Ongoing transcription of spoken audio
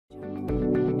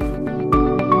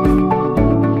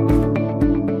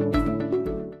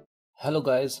Hello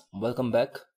guys, welcome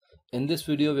back. In this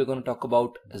video we're going to talk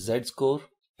about z-score,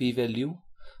 p-value.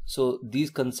 So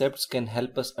these concepts can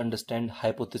help us understand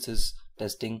hypothesis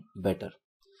testing better.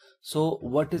 So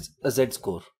what is a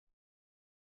z-score?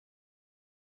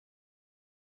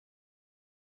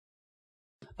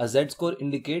 A z-score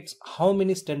indicates how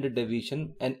many standard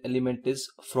deviation an element is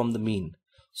from the mean.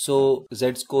 So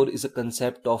z-score is a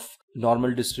concept of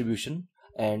normal distribution,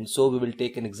 and so we will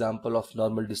take an example of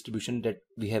normal distribution that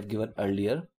we have given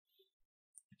earlier.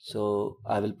 So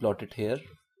I will plot it here.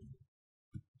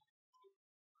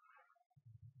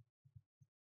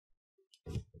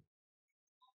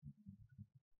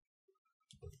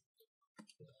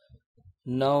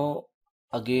 Now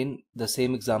again the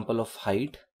same example of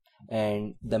height,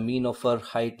 and the mean of our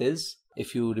height is,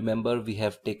 if you remember, we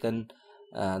have taken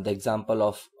the example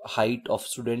of height of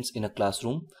students in a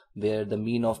classroom where the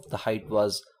mean of the height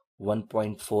was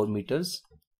 1.4 meters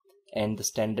and the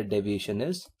standard deviation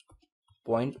is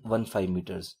 0.15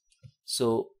 meters.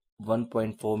 So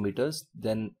 1.4 meters,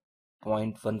 then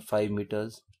 0.15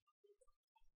 meters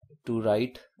to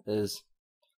right is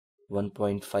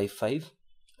 1.55,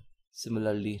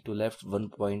 similarly to left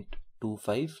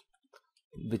 1.25,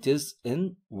 which is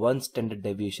in one standard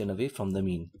deviation away from the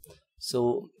mean.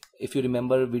 So if you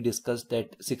remember, we discussed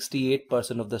that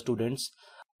 68% of the students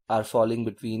are falling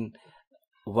between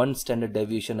one standard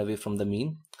deviation away from the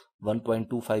mean,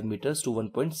 1.25 meters to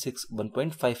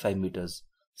 1.55 meters,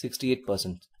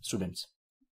 68% students.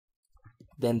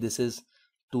 Then this is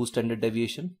two standard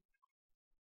deviation,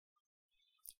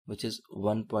 which is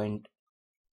 1.1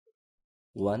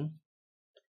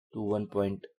 to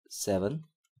 1.7,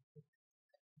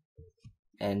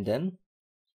 and then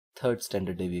third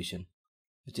standard deviation,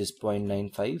 which is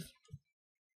 0.95,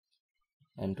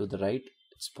 and to the right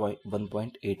it's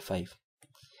 1.85,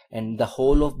 and the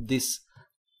whole of this,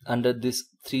 under this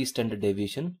three standard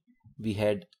deviation, we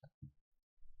had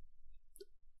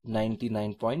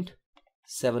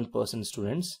 99.7%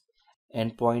 students,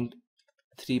 and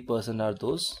 0.3% are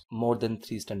those more than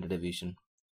 3 standard deviation.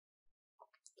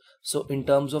 So in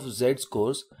terms of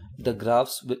z-scores, the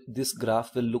graphs, this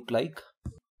graph will look like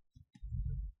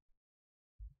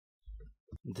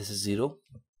this is 0,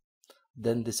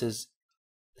 then this is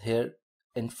here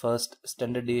in first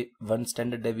standard one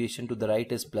standard deviation to the right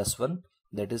is +1,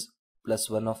 that is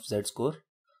 +1 of z-score,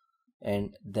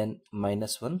 and then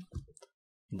 -1,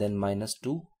 then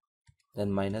 -2,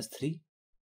 then -3,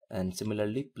 and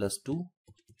similarly +2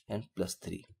 and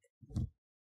 +3.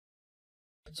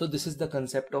 So this is the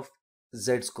concept of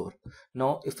z-score.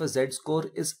 Now if a z-score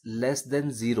is less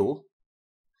than 0,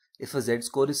 if a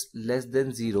z-score is less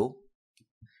than 0,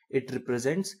 it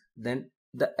represents then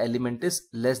the element is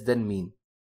less than mean,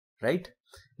 right?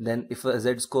 Then if a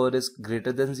z-score is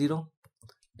greater than 0,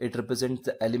 it represents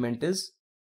the element is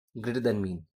greater than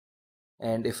mean.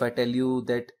 And if I tell you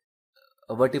that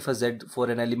what if a z for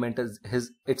an element is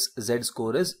its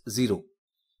z-score is 0,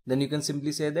 then you can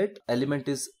simply say that element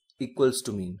is equals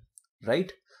to mean,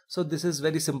 right? So this is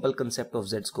very simple concept of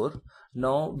z-score.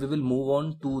 Now we will move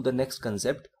on to the next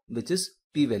concept, which is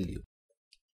p-value.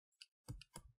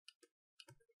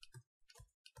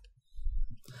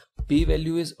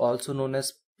 P-value is also known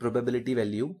as probability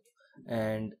value,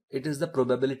 and it is the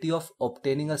probability of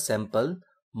obtaining a sample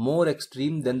more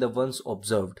extreme than the ones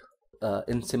observed.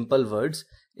 In simple words,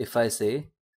 if I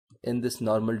say in this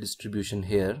normal distribution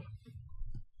here,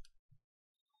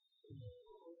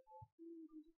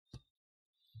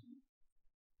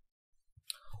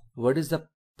 what is the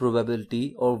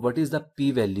probability or what is the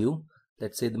p-value?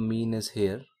 Let's say the mean is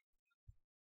here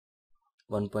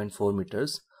 1.4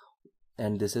 meters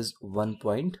and this is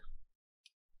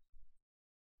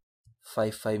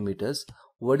 1.55 meters.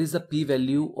 What is the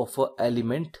p-value of an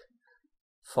element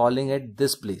falling at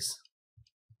this place?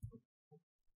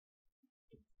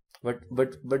 What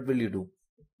will you do?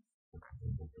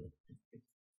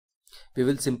 We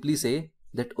will simply say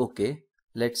that okay,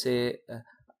 let's say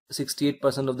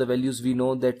 68% of the values we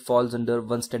know that falls under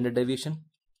one standard deviation,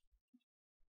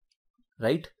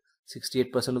 right?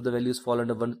 68% of the values fall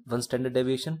under one standard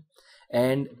deviation,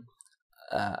 and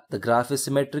the graph is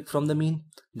symmetric from the mean.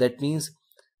 That means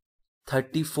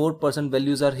 34%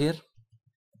 values are here,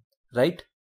 right?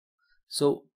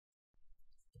 So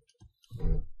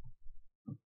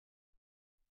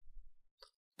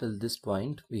till this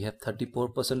point we have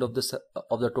 34% of the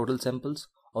total samples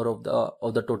or of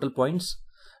the total points.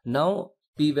 Now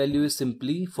p-value is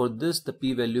simply, for this the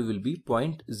p-value will be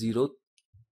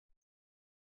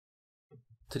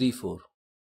 0.034.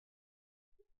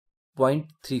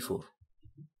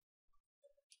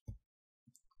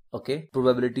 Okay,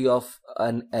 probability of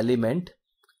an element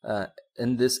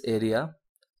in this area,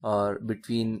 or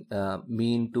between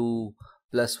mean to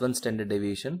 +1 standard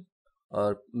deviation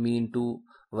or mean to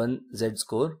 1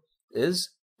 z-score is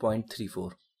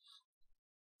 0.34.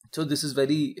 So this is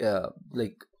very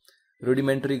like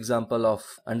rudimentary example of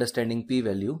understanding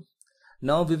p-value.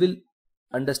 Now we will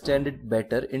understand it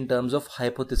better in terms of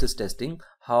hypothesis testing,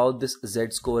 how this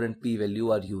z-score and p-value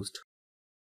are used.